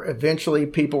where eventually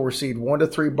people received 1 to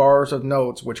 3 bars of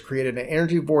notes, which created an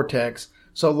energy vortex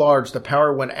so large the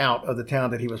power went out of the town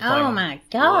that he was playing. Oh my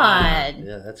God. Wow.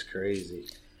 Yeah, that's crazy.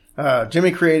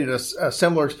 Jimmy created a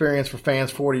similar experience for fans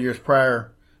 40 years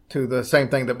prior to the same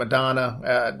thing that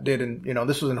Madonna did. And,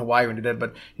 this was in Hawaii when he did,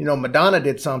 but, Madonna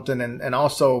did something, and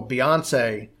also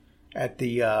Beyonce at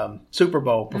the Super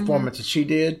Bowl performance that she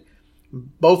did.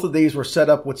 Both of these were set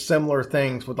up with similar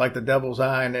things with like the devil's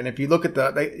eye. And if you look at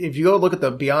if you go look at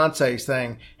the Beyonce's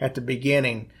thing at the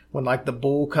beginning, when like the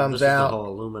bull comes out, the whole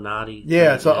Illuminati.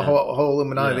 Yeah, it's a whole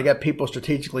Illuminati. Yeah. They got people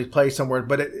strategically placed somewhere.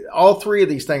 But all three of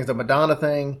these things, the Madonna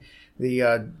thing, the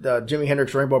Jimi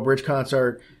Hendrix Rainbow Bridge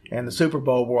concert, and the Super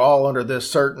Bowl, were all under this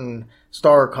certain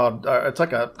star called, it's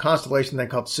like a constellation thing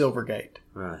called Silvergate.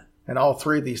 Right. And all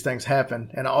three of these things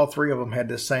happened, and all three of them had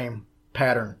this same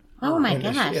pattern. Oh my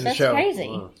gosh, that's crazy.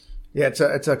 Wow. Yeah,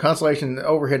 it's a constellation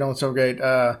overhead on Silvergate.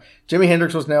 Jimi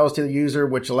Hendrix was an LSD user,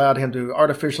 which allowed him to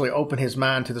artificially open his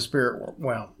mind to the spirit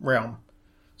realm.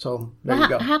 So there you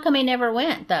go. How come he never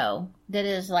went though? Did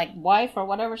his wife or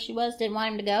whatever she was didn't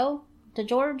want him to go to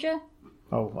Georgia?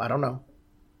 Oh, I don't know.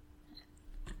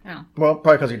 Oh. Well,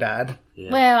 probably because he died.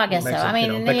 Yeah. Well, I guess so. I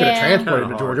mean, they could have transported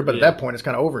him to Georgia, but at that point, it's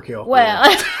kind of overkill. Well,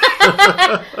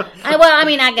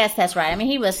 I guess that's right. I mean,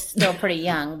 he was still pretty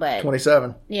young, but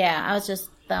 27. Yeah, I was just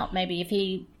thought maybe if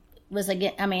he was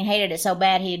hated it so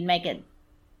bad, he'd make it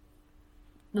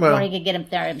before he could get him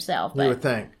there himself. You would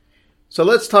think. So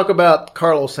let's talk about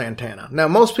Carlos Santana. Now,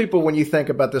 most people, when you think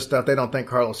about this stuff, they don't think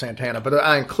Carlos Santana, but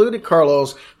I included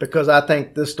Carlos because I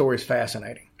think this story is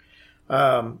fascinating.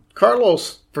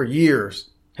 Carlos, for years,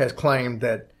 has claimed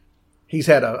that he's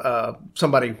had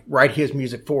somebody write his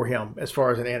music for him as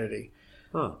far as an entity.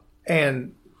 Huh.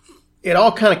 And it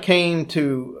all kind of came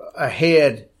to a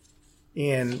head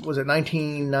in, was it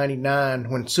 1999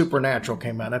 when Supernatural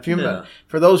came out? Now, if you remember,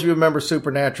 for those of you who remember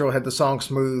Supernatural, had the song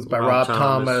Smooth by Rob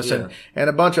Thomas and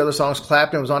a bunch of other songs.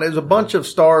 Clapton was on it. It was a bunch of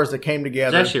stars that came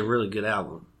together. It's actually a really good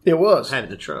album. It was. I had it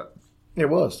in the truck. It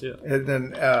was. Yeah. And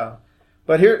then,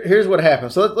 but here's what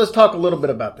happened. So let's talk a little bit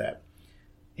about that.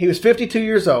 He was 52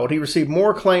 years old. He received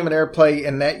more acclaim and airplay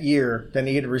in that year than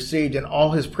he had received in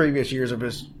all his previous years of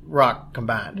his rock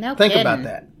combined. No Think kidding. about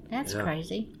that. That's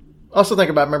crazy. Also think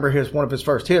about, remember one of his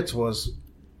first hits was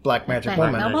Black Magic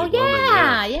Woman. Oh,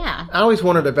 yeah. I always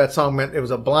wondered if that song meant it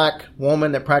was a black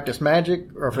woman that practiced magic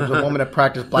or if it was a woman that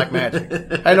practiced black magic. I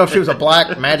didn't know if she was a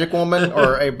black magic woman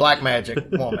or a black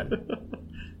magic woman.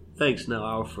 Thanks, no,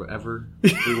 I'll forever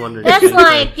be wondering. That's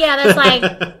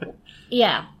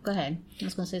yeah, go ahead. I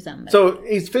was going to say something. So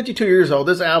he's 52 years old.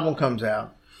 This album comes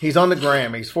out. He's on the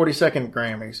Grammys, 42nd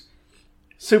Grammys.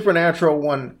 Supernatural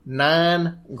won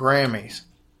 9 Grammys.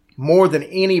 More than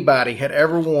anybody had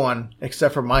ever won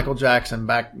except for Michael Jackson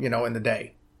back, in the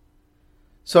day.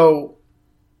 So,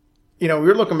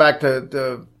 we're looking back to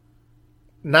the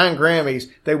 9 Grammys.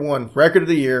 They won Record of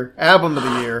the Year, Album of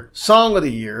the Year, Song of the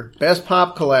Year, Best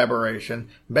Pop Collaboration,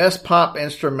 Best Pop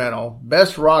Instrumental,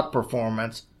 Best Rock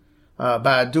Performance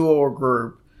by a duo or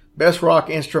group, Best Rock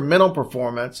Instrumental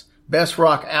Performance, Best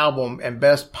Rock Album, and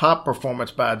Best Pop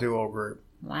Performance by a duo or group.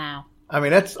 Wow. I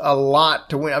mean, that's a lot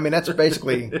to win. I mean, that's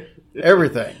basically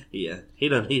everything. Yeah.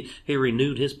 He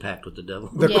renewed his pact with the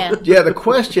devil. The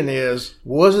question is,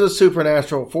 was it a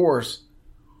supernatural force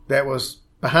that was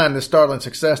behind the startling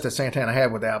success that Santana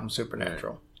had with the album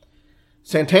Supernatural? Right.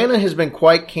 Santana has been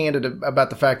quite candid about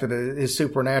the fact that his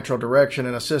supernatural direction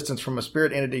and assistance from a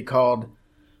spirit entity called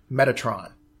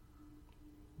Metatron.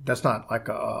 That's not like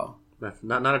a...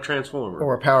 Not a Transformer.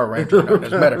 Or a Power Ranger. No,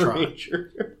 it's Metatron.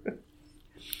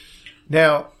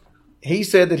 Now, he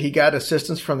said that he got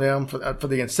assistance from them for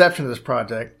the inception of this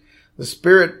project. The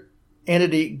spirit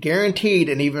entity guaranteed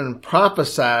and even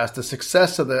prophesized the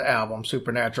success of the album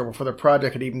Supernatural before the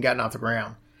project had even gotten off the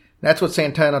ground. That's what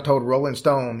Santana told Rolling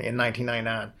Stone in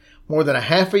 1999. More than a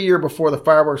half a year before the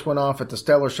fireworks went off at the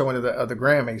stellar showing of the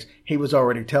Grammys, he was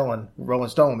already telling Rolling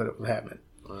Stone that it was happening.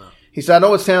 Wow. He said, I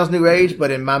know it sounds new age,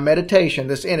 but in my meditation,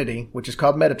 this entity, which is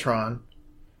called Metatron,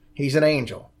 he's an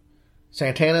angel.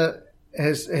 Santana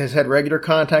has had regular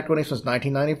contact with him since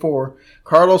 1994.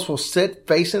 Carlos will sit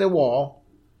facing a wall,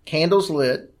 candles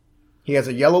lit. He has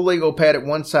a yellow legal pad at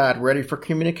one side ready for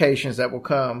communications that will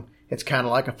come. It's kind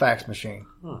of like a fax machine.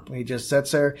 Huh. He just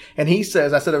sits there. And he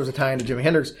says, I said it was a tie into Jimi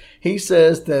Hendrix. He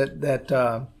says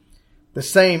that the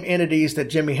same entities that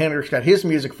Jimi Hendrix got his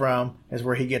music from is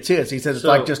where he gets his. He says it's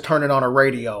like just turning on a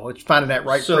radio. It's finding that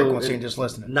right frequency and just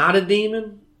listening. Not a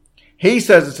demon? He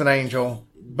says it's an angel,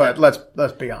 but let's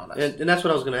be honest. And that's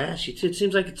what I was going to ask you. It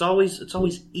seems like it's always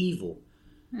evil.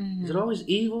 Mm-hmm. Is it always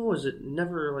evil? Or is it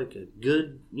never like a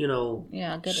good,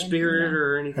 good spirit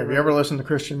or anything? Have you ever listened to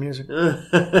Christian music?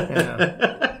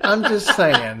 I'm just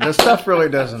saying, the stuff really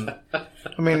doesn't. I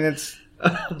mean, it's,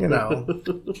 But,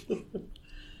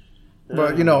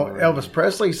 Elvis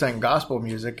Presley sang gospel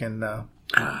music, and,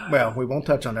 we won't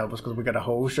touch on Elvis because we got a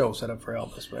whole show set up for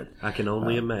Elvis. But I can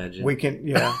only imagine. We can,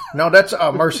 No, that's,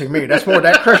 mercy me. That's more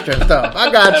that Christian stuff. I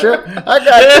got you.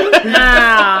 Oh,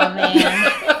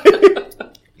 man.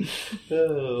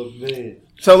 Oh man!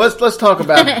 So let's talk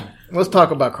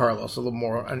about Carlos a little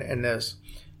more in this.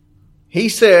 He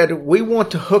said, "We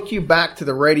want to hook you back to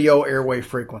the radio airwave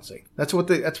frequency." That's what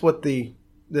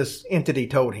this entity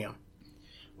told him.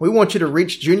 We want you to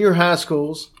reach junior high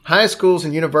schools,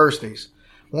 and universities.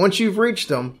 Once you've reached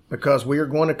them, because we are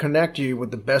going to connect you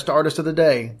with the best artists of the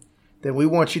day, then we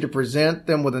want you to present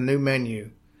them with a new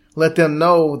menu. Let them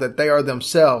know that they are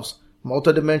themselves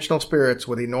multidimensional spirits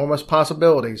with enormous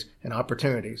possibilities and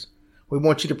opportunities. We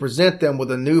want you to present them with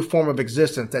a new form of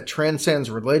existence that transcends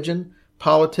religion,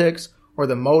 politics, or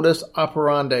the modus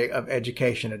operandi of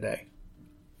education today.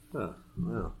 Oh,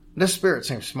 wow. This spirit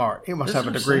seems smart. He must have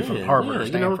a degree from Harvard or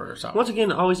Stanford or something. Once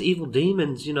again, always evil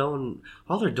demons, and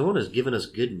all they're doing is giving us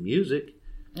good music.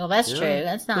 Well, that's true.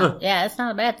 That's not, it's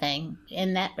not a bad thing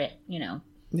in that, Yeah,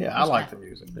 I like the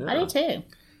music. Yeah. I do too.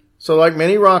 So like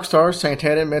many rock stars,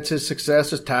 Santana admits his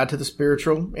success is tied to the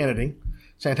spiritual entity.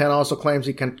 Santana also claims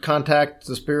he can contact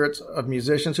the spirits of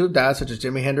musicians who have died, such as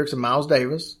Jimi Hendrix and Miles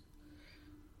Davis.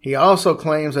 He also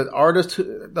claims that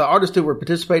the artists who were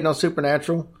participating on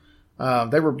Supernatural,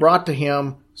 they were brought to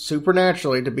him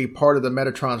supernaturally to be part of the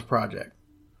Metatron's project.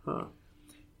 Huh.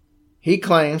 He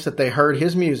claims that they heard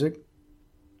his music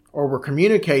or were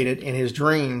communicated in his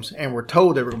dreams and were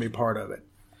told they were going to be part of it.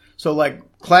 So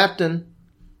like Clapton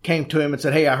came to him and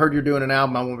said, "Hey, I heard you're doing an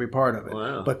album. I want to be part of it."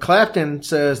 Wow. But Clapton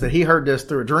says that he heard this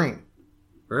through a dream.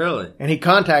 Really? And he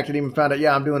contacted him and found out,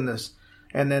 yeah, I'm doing this.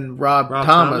 And then Rob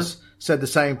Thomas said the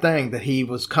same thing, that he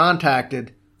was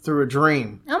contacted through a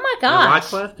dream. Oh my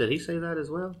gosh. Wyclef, did he say that as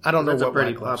well? I don't know that's what a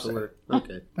pretty Wyclef popular. Said.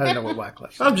 Okay. I don't know what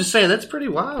Wyclef said. I'm just saying, that's pretty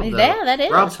wild, though. Yeah, that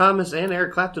is. Rob Thomas and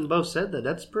Eric Clapton both said that.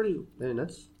 That's pretty,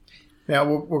 that's... Now,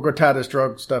 we're going to tie this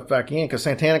drug stuff back in, because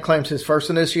Santana claims his first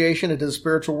initiation into the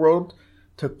spiritual world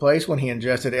took place when he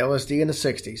ingested LSD in the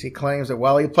 60s. He claims that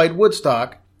while he played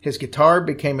Woodstock, his guitar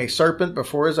became a serpent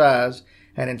before his eyes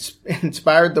and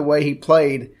inspired the way he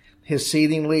played his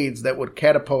seething leads that would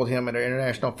catapult him into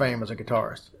international fame as a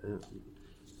guitarist.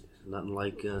 Nothing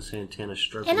like Santana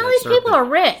stroking. And all these people are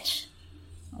rich.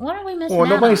 What are we missing out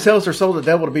nobody on? sells their soul to the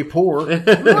devil to be poor. Well, what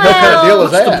kind of deal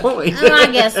is that?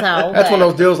 I guess so. That's one of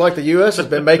those deals like the U.S. has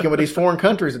been making with these foreign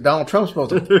countries that Donald Trump's supposed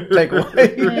to take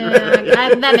away.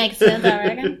 Yeah, that makes sense, I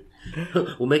reckon.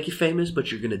 We'll make you famous, but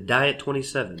you're going to die at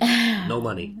 27. No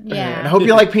money. Yeah. And I hope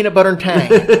you like peanut butter and Tang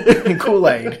and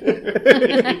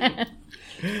Kool-Aid.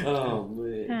 Oh,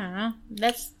 man.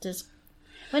 That's just...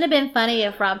 Wouldn't it have been funny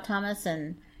if Rob Thomas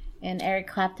and Eric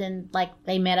Clapton,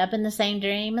 they met up in the same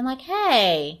dream and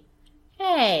hey,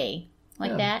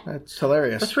 that? That's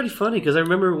hilarious. That's pretty funny, because I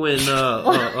remember when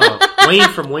Wayne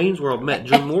from Wayne's World met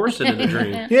Jim Morrison in a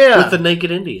dream. Yeah. With the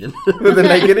naked Indian. With the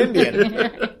naked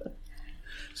Indian.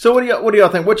 So what do y'all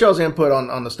think? What's y'all's input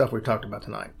on the stuff we've talked about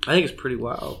tonight? I think it's pretty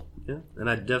wild. Yeah. And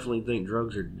I definitely think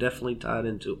drugs are definitely tied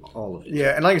into all of it.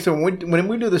 Yeah, and like I said, when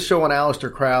we do this show on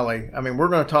Aleister Crowley, I mean, we're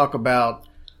going to talk about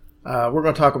the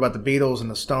Beatles and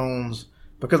the Stones,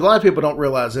 because a lot of people don't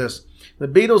realize this. The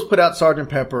Beatles put out Sgt.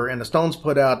 Pepper, and the Stones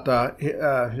put out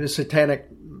His Satanic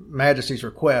Majesty's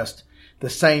Request the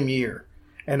same year.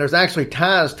 And there's actually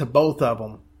ties to both of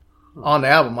them on the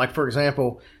album. Like, for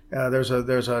example, there's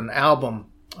an album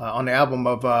on the album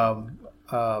of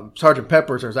Sgt.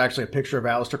 Pepper's, there's actually a picture of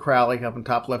Aleister Crowley up in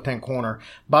top left-hand corner.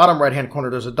 Bottom right-hand corner,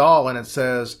 there's a doll, and it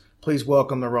says, "Please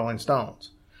welcome the Rolling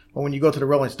Stones." But when you go to the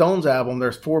Rolling Stones album,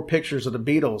 there's 4 pictures of the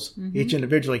Beatles, each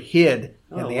individually hid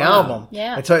in the album.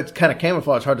 Yeah. It's kind of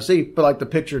camouflage, hard to see. But like the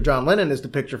picture of John Lennon is the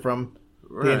picture from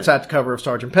the inside the cover of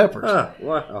Sgt. Pepper's.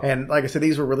 Wow. And like I said,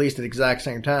 these were released at the exact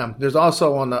same time. There's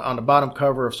also on the bottom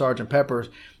cover of Sgt. Pepper's,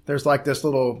 there's like this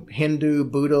little Hindu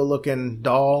Buddha looking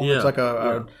doll. Yeah. It's like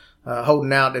a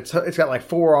holding out. It's got like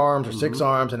 4 arms or 6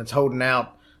 arms, and it's holding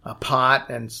out a pot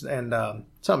and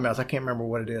something else. I can't remember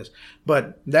what it is.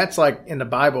 But that's like in the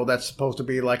Bible, that's supposed to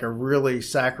be like a really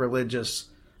sacrilegious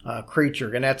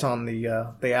creature, and that's on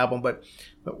the album. But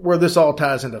where this all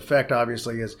ties into effect,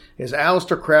 obviously, is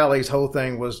Aleister Crowley's whole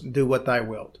thing was do what thy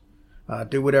wilt.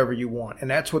 Do whatever you want. And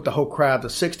that's what the whole cry of the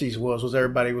 60s was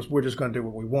everybody was, we're just going to do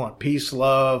what we want. Peace,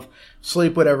 love,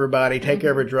 sleep with everybody, take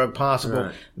every drug possible.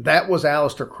 Right. That was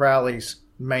Aleister Crowley's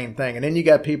main thing. And then you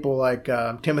got people like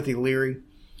Timothy Leary,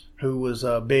 who was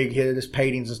big, hit his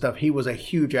paintings and stuff. He was a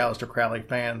huge Aleister Crowley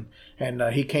fan. And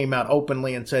he came out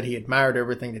openly and said he admired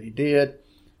everything that he did.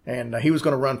 And he was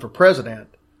going to run for president.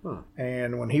 Huh.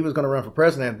 And when he was going to run for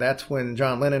president, that's when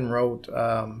John Lennon wrote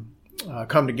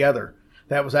Come Together.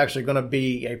 That was actually going to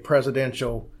be a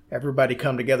presidential everybody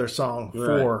come together song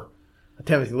for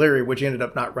Timothy Leary, which ended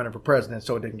up not running for president,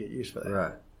 so it didn't get used for that.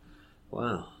 Right.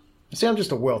 Wow. See, I'm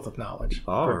just a wealth of knowledge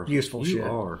for useful shit.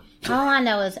 All I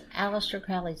know is Aleister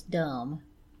Crowley's dumb.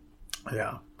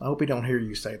 Yeah. I hope he don't hear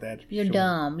you say that. You're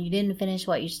dumb. You didn't finish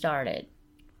what you started.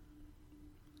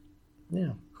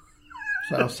 Yeah.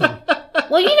 So.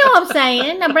 Well, you know what I'm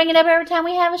saying. I bring it up every time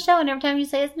we have a show and every time you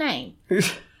say his name.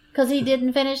 Because he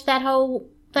didn't finish that whole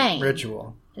thing.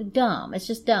 Ritual. Dumb. It's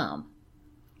just dumb.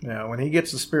 Yeah, when he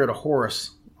gets the spirit of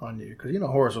Horus on you, because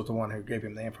Horus was the one who gave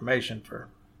him the information for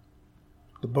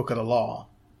the Book of the Law.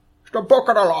 It's the Book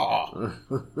of the Law.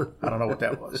 I don't know what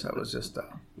that was. That was just...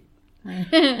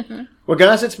 Well,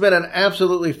 guys, it's been an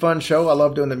absolutely fun show. I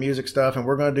love doing the music stuff, and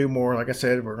we're going to do more. Like I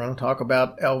said, we're going to talk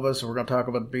about Elvis, and we're going to talk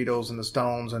about the Beatles and the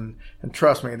Stones, and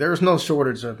trust me, there's no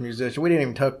shortage of musicians. We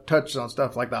didn't even touch on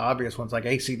stuff like the obvious ones, like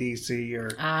AC/DC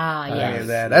or any of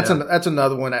that. That's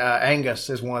another one. Angus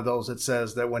is one of those that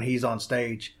says that when he's on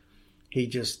stage, he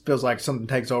just feels like something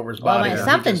takes over his body. Well,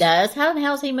 something does. How the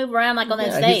hell does he move around like on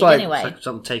that stage anyway? It's like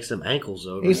something takes them ankles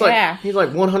over. He's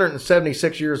like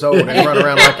 176 years old and run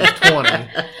around like he's 20.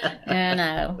 I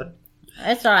know.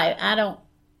 That's all right.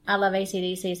 I love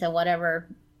AC/DC, so whatever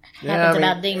happens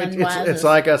about demons wise. It's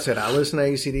like I said, I listen to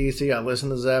AC/DC, I listen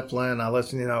to Zeppelin, I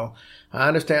listen, I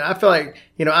understand. I feel like,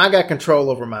 I got control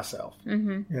over myself.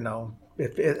 Mm-hmm.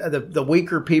 If the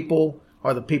weaker people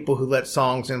are the people who let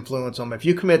songs influence them. If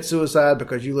you commit suicide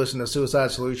because you listen to Suicide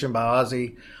Solution by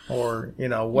Ozzy or,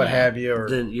 what have you. Or,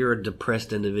 then you're a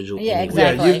depressed individual. Yeah,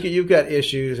 exactly. Yeah, you've got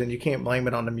issues and you can't blame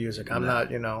it on the music. I'm not,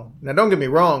 Now, don't get me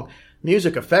wrong.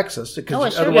 Music affects us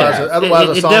because otherwise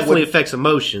it definitely affects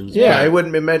emotions. Yeah, it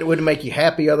wouldn't make you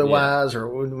happy otherwise, or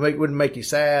wouldn't make you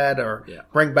sad, or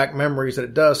bring back memories that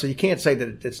it does. So you can't say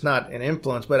that it's not an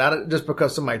influence. But just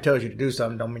because somebody tells you to do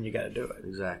something, don't mean you got to do it.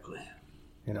 Exactly.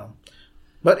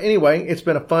 But anyway, it's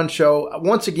been a fun show.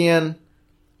 Once again,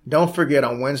 don't forget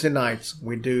on Wednesday nights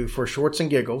we do For Shorts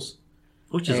and Giggles.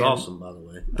 Which is awesome, by the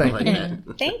way. Thank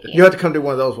you. Thank you. You'll have to come do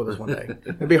one of those with us one day.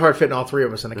 It'd be hard fitting all 3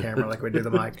 of us in the camera like we do the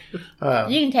mic.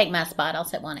 You can take my spot. I'll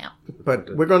set one out.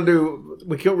 But we're going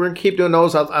to keep doing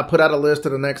those. I put out a list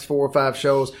of the next 4 or 5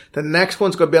 shows. The next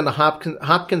one's going to be on the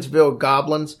Hopkinsville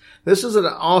Goblins. This is an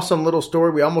awesome little story.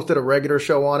 We almost did a regular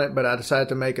show on it, but I decided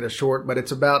to make it a short. But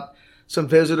it's about some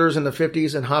visitors in the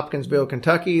 50s in Hopkinsville,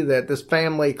 Kentucky, that this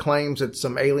family claims that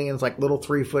some aliens, like little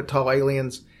 3-foot tall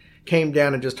aliens, came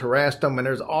down and just harassed them, and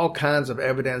there's all kinds of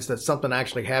evidence that something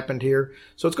actually happened here.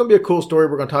 So it's going to be a cool story.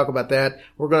 We're going to talk about that.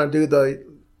 We're going to do the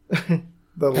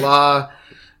La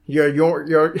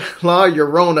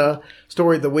Llorona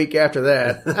story the week after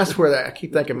that. I swear that I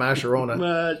keep thinking My Sharona.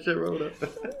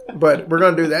 But we're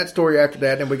going to do that story after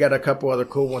that, and we got a couple other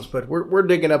cool ones. But we're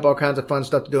digging up all kinds of fun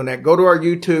stuff to do on that. Go to our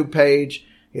YouTube page.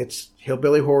 It's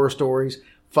Hillbilly Horror Stories.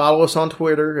 Follow us on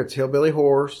Twitter. It's Hillbilly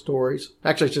Horror Stories.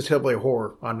 Actually, it's just Hillbilly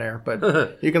Horror on there.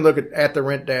 But you can look at the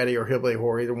Rent Daddy or Hillbilly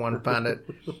Horror, either one, and find it.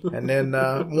 And then,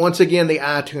 once again, the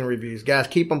iTunes reviews. Guys,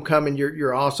 keep them coming.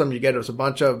 You're awesome. You get us a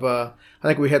bunch of, I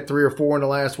think we had 3 or 4 in the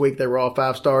last week. They were all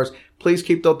 5 stars. Please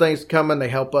keep those things coming. They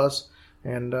help us.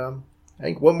 And,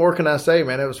 hey, what more can I say,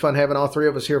 man? It was fun having all 3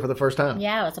 of us here for the first time.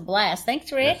 Yeah, it was a blast.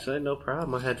 Thanks, Rick. Yes, no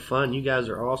problem. I had fun. You guys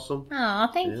are awesome. Oh,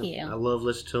 thank you. I love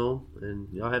listening to them, and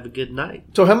y'all have a good night.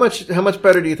 So how much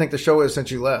better do you think the show is since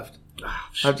you left?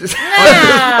 I'm just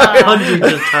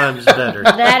hundreds of times better.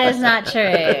 That is not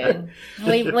true.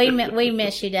 We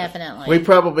miss you definitely. We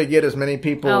probably get as many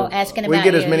people asking about we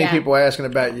get as you, many yeah. people asking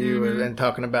about you and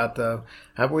talking about the.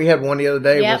 We had one the other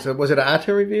day. Yep. Was it an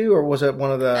iTunes review or was it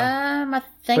one of the? I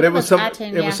think but it was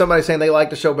iTunes, It was somebody saying they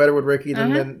liked the show better with Ricky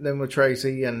than with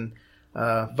Tracy, and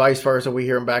vice versa. We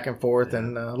hear them back and forth,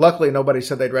 and luckily nobody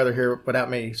said they'd rather hear it without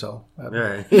me. So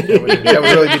Right. that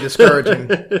would really be discouraging.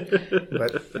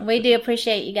 But we do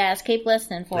appreciate you guys. Keep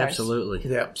listening for us.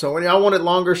 Absolutely. yeah. So when y'all wanted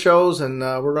longer shows, and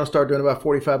we're going to start doing about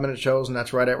 45-minute shows, and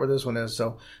that's right at where this one is.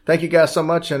 So thank you guys so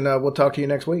much, and we'll talk to you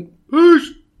next week.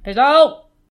 Peace out.